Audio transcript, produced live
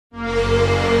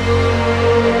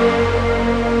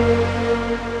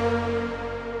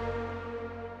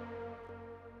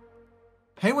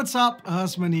what's up?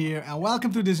 Husman here, and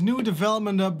welcome to this new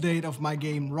development update of my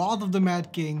game Wrath of the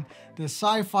Mad King, the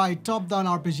sci-fi top-down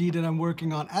RPG that I'm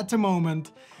working on at the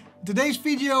moment. Today's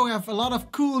video, I have a lot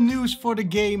of cool news for the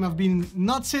game. I've been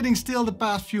not sitting still the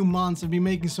past few months. I've been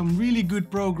making some really good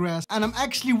progress. And I'm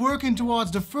actually working towards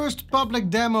the first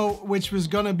public demo, which was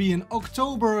gonna be in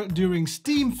October during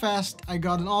STEAMFEST. I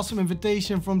got an awesome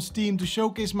invitation from Steam to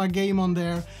showcase my game on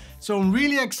there. So I'm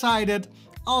really excited.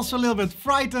 Also a little bit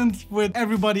frightened with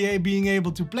everybody being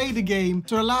able to play the game.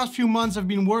 So the last few months I've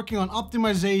been working on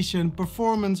optimization,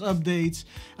 performance updates,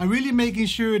 and really making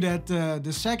sure that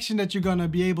the section that you're gonna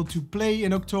be able to play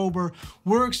in October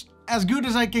works as good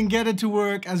as I can get it to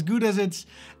work, as good as it's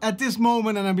at this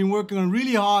moment. And I've been working on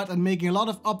really hard and making a lot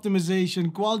of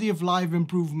optimization, quality of life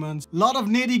improvements, a lot of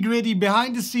nitty gritty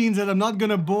behind the scenes that I'm not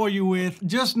gonna bore you with.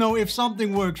 Just know if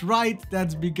something works right,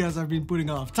 that's because I've been putting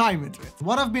a lot of time into it.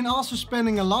 What I've been also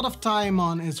spending a lot of time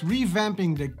on is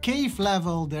revamping the cave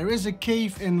level. There is a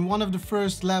cave in one of the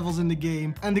first levels in the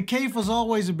game, and the cave was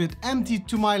always a bit empty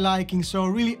to my liking, so I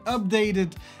really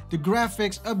updated the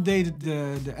graphics, updated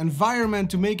the environment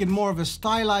to make it more of a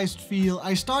stylized feel.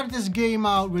 I started this game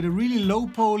out with a really low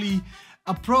poly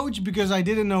approach because I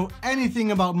didn't know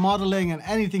anything about modeling and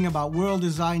anything about world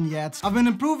design yet. I've been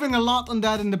improving a lot on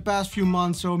that in the past few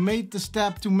months, so I made the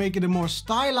step to make it a more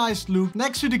stylized look.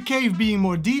 Next to the cave being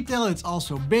more detailed, it's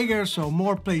also bigger, so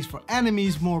more place for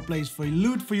enemies, more place for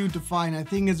loot for you to find. I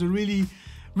think it's a really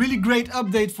great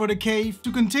update for the cave.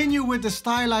 To continue with the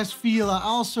stylized feel, I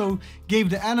also gave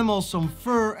the animals some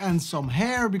fur and some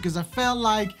hair because I felt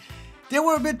like they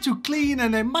were a bit too clean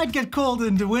and they might get cold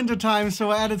in the winter time,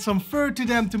 so I added some fur to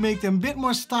them to make them a bit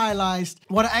more stylized.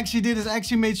 What I actually did is I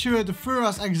actually made sure that the fur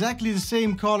was exactly the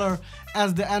same color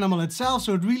as the animal itself,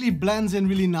 so it really blends in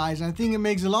really nice. And I think it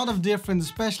makes a lot of difference,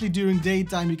 especially during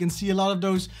daytime. You can see a lot of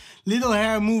those little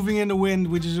hair moving in the wind,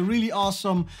 which is a really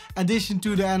awesome addition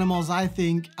to the animals, I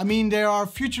think. I mean, there are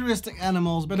futuristic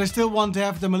animals, but I still want to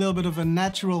have them a little bit of a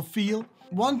natural feel.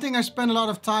 One thing I spent a lot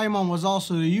of time on was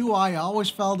also the UI. I always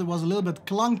felt it was a little bit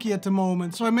clunky at the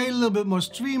moment, so I made it a little bit more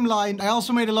streamlined. I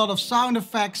also made a lot of sound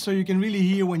effects, so you can really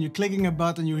hear when you're clicking a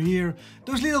button, you hear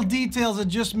those little details that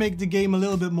just make the game a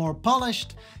little bit more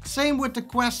polished. Same with the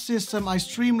quest system, I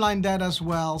streamlined that as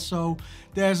well, so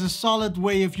there's a solid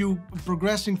way of you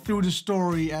progressing through the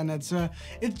story, and it's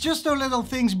just those little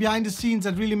things behind the scenes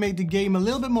that really make the game a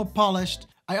little bit more polished.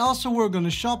 I also work on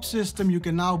a shop system. You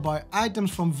can now buy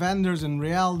items from vendors in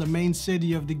Real, the main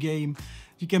city of the game.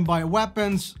 You can buy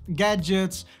weapons,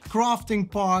 gadgets,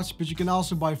 crafting parts, but you can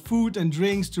also buy food and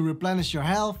drinks to replenish your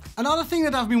health. Another thing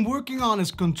that I've been working on is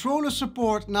controller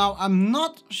support. Now, I'm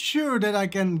not sure that I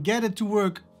can get it to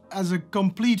work as a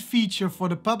complete feature for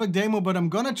the public demo, but I'm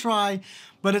gonna try.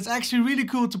 But it's actually really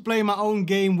cool to play my own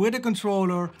game with a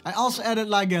controller. I also added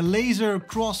like a laser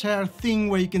crosshair thing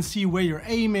where you can see where you're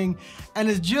aiming, and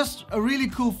it's just a really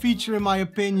cool feature in my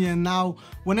opinion. Now,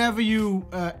 whenever you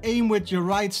aim with your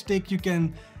right stick, you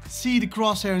can see the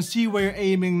crosshair and see where you're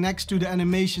aiming next to the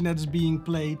animation that is being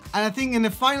played. And I think in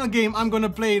the final game I'm gonna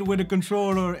play it with a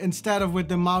controller instead of with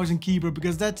the mouse and keyboard,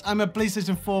 because I'm a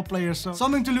PlayStation 4 player, so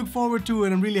something to look forward to,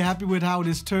 and I'm really happy with how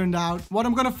this turned out. What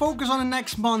I'm gonna focus on the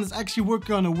next month is actually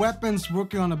working on the weapons,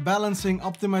 working on the balancing,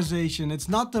 optimization. It's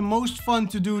not the most fun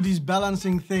to do these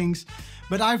balancing things,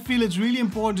 but I feel it's really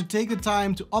important to take the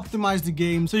time to optimize the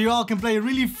game so you all can play a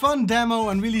really fun demo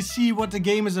and really see what the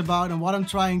game is about and what I'm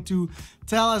trying to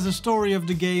tell as a story of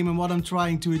the game and what I'm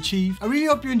trying to achieve. I really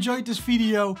hope you enjoyed this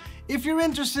video. If you're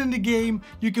interested in the game,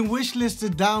 you can wishlist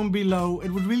it down below.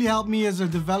 It would really help me as a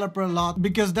developer a lot,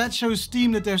 because that shows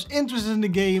Steam that there's interest in the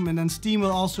game, and then Steam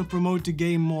will also promote the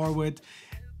game more, with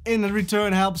in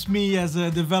return helps me as a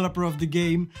developer of the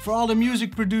game. For all the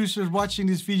music producers watching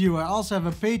this video, I also have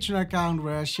a Patreon account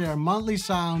where I share monthly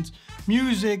sounds,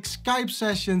 music, Skype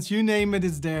sessions, you name it,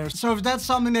 it's there. So if that's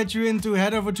something that you're into,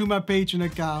 head over to my Patreon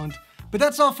account. But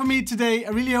that's all for me today. I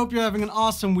really hope you're having an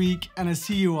awesome week, and I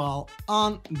see you all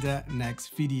on the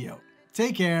next video.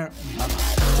 Take care.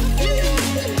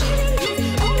 Bye-bye.